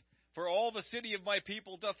requirest, for all the city of my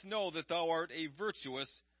people doth know that thou art a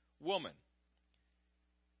virtuous woman."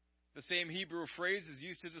 The same Hebrew phrase is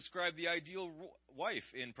used to describe the ideal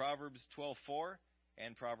wife in Proverbs 12:4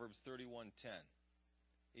 and Proverbs 31:10.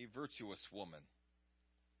 A virtuous woman,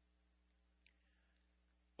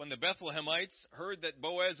 When the Bethlehemites heard that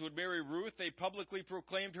Boaz would marry Ruth, they publicly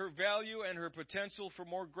proclaimed her value and her potential for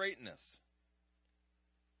more greatness.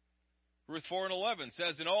 Ruth 4:11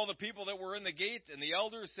 says, And all the people that were in the gate and the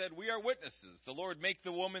elders said, We are witnesses. The Lord make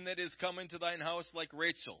the woman that is come into thine house like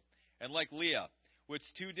Rachel and like Leah, which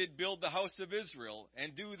two did build the house of Israel,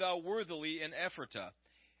 and do thou worthily in Ephratah,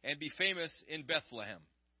 and be famous in Bethlehem.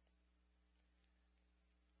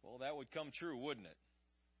 Well, that would come true, wouldn't it?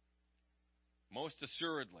 Most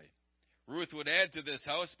assuredly. Ruth would add to this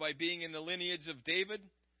house by being in the lineage of David,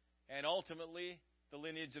 and ultimately the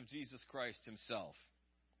lineage of Jesus Christ himself.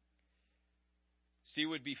 She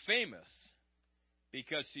would be famous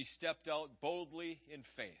because she stepped out boldly in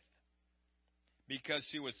faith, because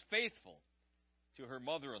she was faithful to her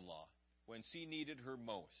mother-in-law when she needed her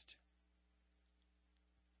most.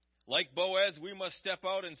 Like Boaz, we must step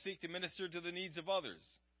out and seek to minister to the needs of others.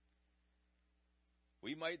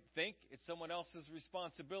 We might think it's someone else's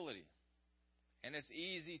responsibility, and it's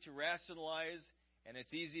easy to rationalize, and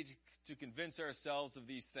it's easy to convince ourselves of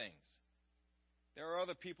these things. There are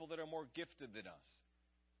other people that are more gifted than us.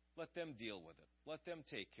 Let them deal with it. Let them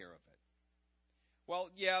take care of it. Well,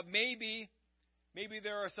 yeah, maybe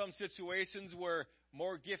there are some situations where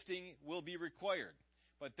more gifting will be required.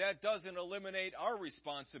 But that doesn't eliminate our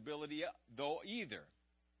responsibility, though, either.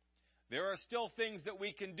 There are still things that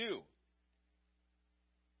we can do.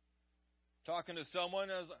 Talking to someone,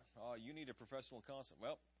 I was like, oh, you need a professional counselor.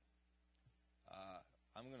 Well,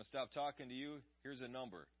 I'm going to stop talking to you. Here's a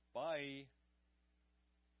number. Bye.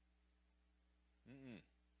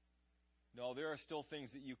 No, there are still things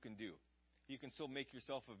that you can do. You can still make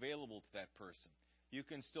yourself available to that person. You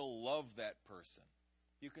can still love that person.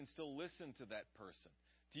 You can still listen to that person.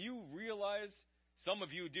 Do you realize, some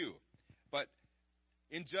of you do, but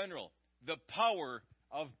in general, the power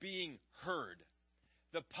of being heard,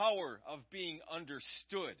 the power of being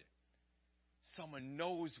understood. Someone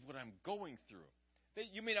knows what I'm going through.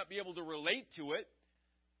 You may not be able to relate to it,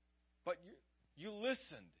 but you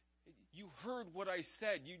listened. You heard what I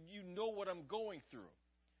said. You know what I'm going through.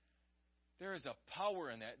 There is a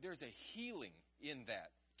power in that. There's a healing in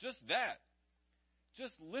that. Just that.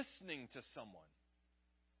 Just listening to someone.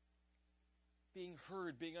 Being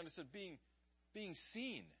heard, being understood, being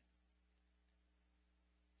seen.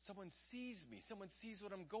 Someone sees me. Someone sees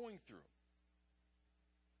what I'm going through.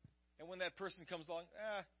 And when that person comes along,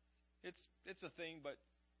 it's a thing, but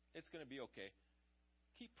it's going to be okay.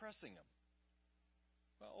 Keep pressing them.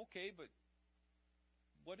 Well, okay, but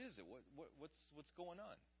what is it? What's going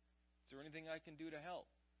on? Is there anything I can do to help?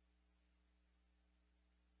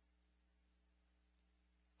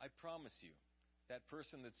 I promise you, that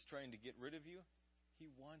person that's trying to get rid of you, he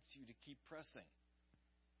wants you to keep pressing.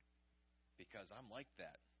 Because I'm like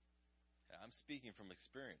that. I'm speaking from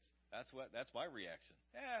experience. That's my reaction.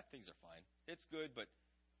 Things are fine. It's good, but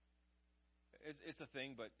it's a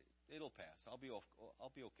thing, but it'll pass. I'll be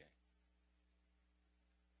okay.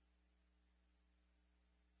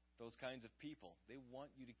 Those kinds of people, they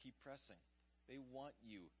want you to keep pressing. They want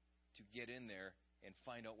you to get in there and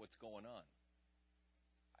find out what's going on.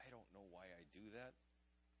 I don't know why I do that.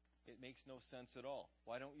 It makes no sense at all.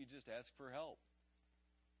 Why don't you just ask for help?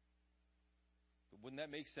 Wouldn't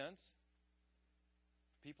that make sense?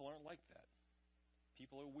 People aren't like that.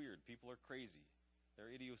 People are weird. People are crazy.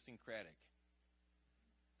 They're idiosyncratic.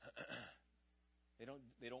 They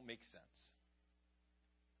don't make sense.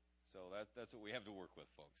 So that's what we have to work with,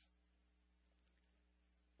 folks.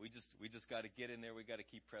 We just got to get in there. We got to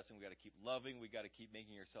keep pressing. We got to keep loving. We got to keep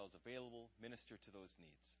making ourselves available. Minister to those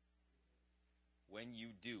needs. When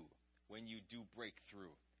you do break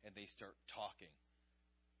through and they start talking,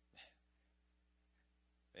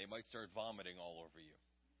 they might start vomiting all over you.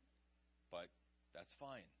 But that's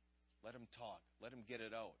fine. Let them talk. Let them get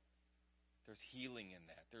it out. There's healing in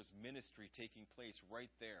that. There's ministry taking place right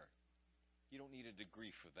there. You don't need a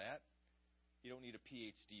degree for that. You don't need a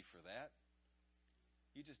PhD for that.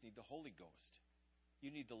 You just need the Holy Ghost.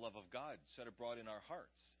 You need the love of God set abroad in our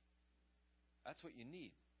hearts. That's what you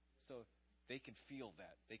need. So they can feel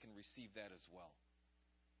that. They can receive that as well.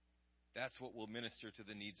 That's what will minister to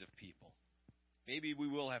the needs of people. Maybe we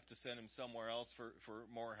will have to send them somewhere else for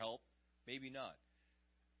more help. Maybe not.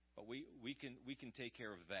 But we can take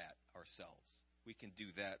care of that ourselves. We can do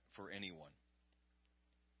that for anyone.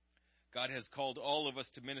 God has called all of us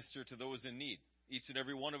to minister to those in need. Each and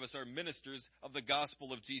every one of us are ministers of the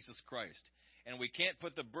gospel of Jesus Christ. And we can't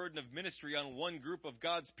put the burden of ministry on one group of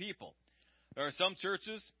God's people. There are some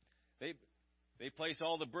churches, they place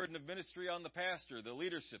all the burden of ministry on the pastor, the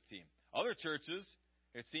leadership team. Other churches,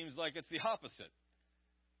 it seems like it's the opposite.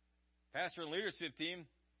 Pastor and leadership team,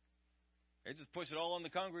 They just push it all on the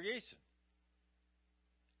congregation.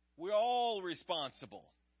 We're all responsible.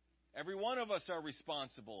 Every one of us are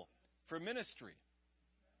responsible for ministry.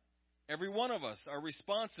 Every one of us are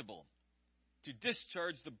responsible to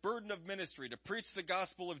discharge the burden of ministry, to preach the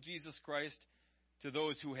gospel of Jesus Christ to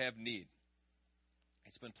those who have need.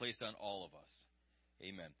 It's been placed on all of us.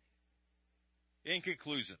 Amen. In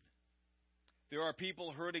conclusion, there are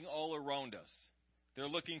people hurting all around us. They're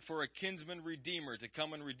looking for a kinsman redeemer to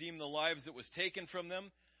come and redeem the lives that was taken from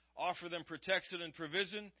them, offer them protection and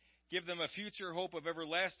provision, give them a future hope of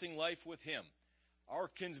everlasting life with Him. Our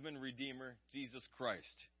kinsman redeemer, Jesus Christ.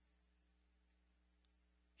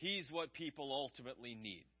 He's what people ultimately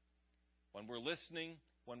need. When we're listening,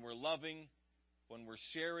 when we're loving, when we're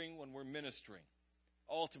sharing, when we're ministering,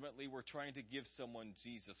 ultimately we're trying to give someone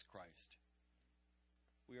Jesus Christ.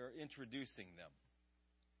 We are introducing them.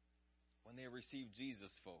 When they receive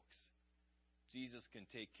Jesus, folks, Jesus can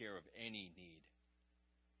take care of any need.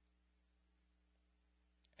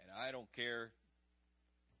 And I don't care.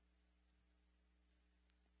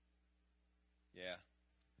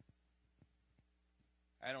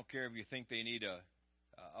 I don't care if you think they need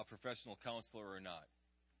a professional counselor or not.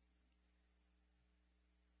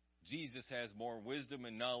 Jesus has more wisdom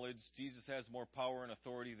and knowledge. Jesus has more power and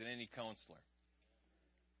authority than any counselor.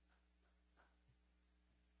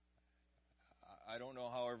 I don't know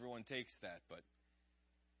how everyone takes that, but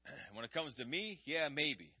when it comes to me, yeah,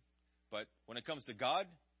 maybe. But when it comes to God,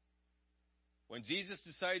 when Jesus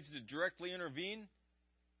decides to directly intervene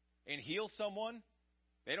and heal someone,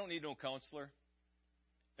 they don't need no counselor.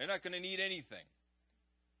 They're not going to need anything.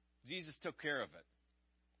 Jesus took care of it.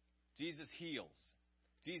 Jesus heals.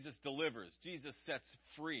 Jesus delivers. Jesus sets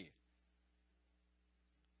free.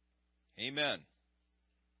 Amen.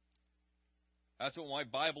 That's what my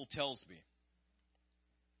Bible tells me.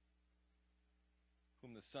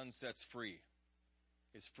 Whom the Son sets free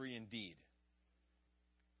is free indeed.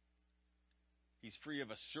 He's free of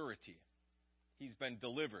a surety. He's been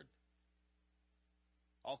delivered.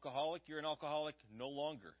 Alcoholic, you're an alcoholic no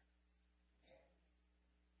longer.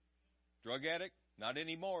 Drug addict, not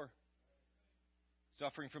anymore.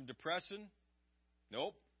 Suffering from depression,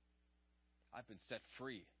 nope. I've been set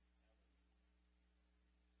free.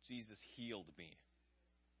 Jesus healed me.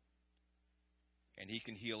 And He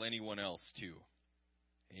can heal anyone else too.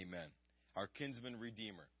 Amen. Our kinsman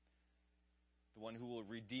redeemer. The one who will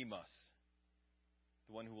redeem us.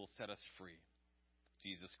 The one who will set us free.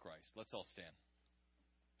 Jesus Christ. Let's all stand.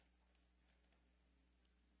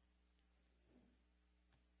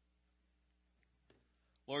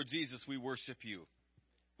 Lord Jesus, we worship You.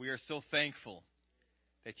 We are so thankful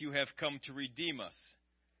that You have come to redeem us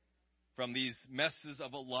from these messes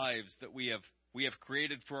of lives that we have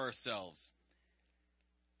created for ourselves.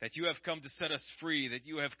 That You have come to set us free, that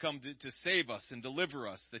You have come to save us and deliver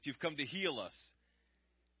us, that You've come to heal us.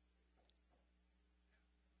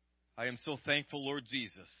 I am so thankful, Lord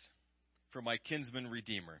Jesus, for my kinsman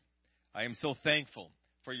redeemer. I am so thankful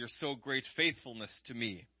for Your so great faithfulness to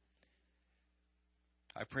me.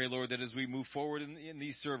 I pray, Lord, that as we move forward in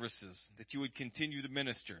these services, that You would continue to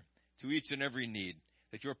minister to each and every need,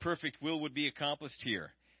 that Your perfect will would be accomplished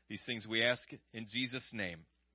here. These things we ask in Jesus' name.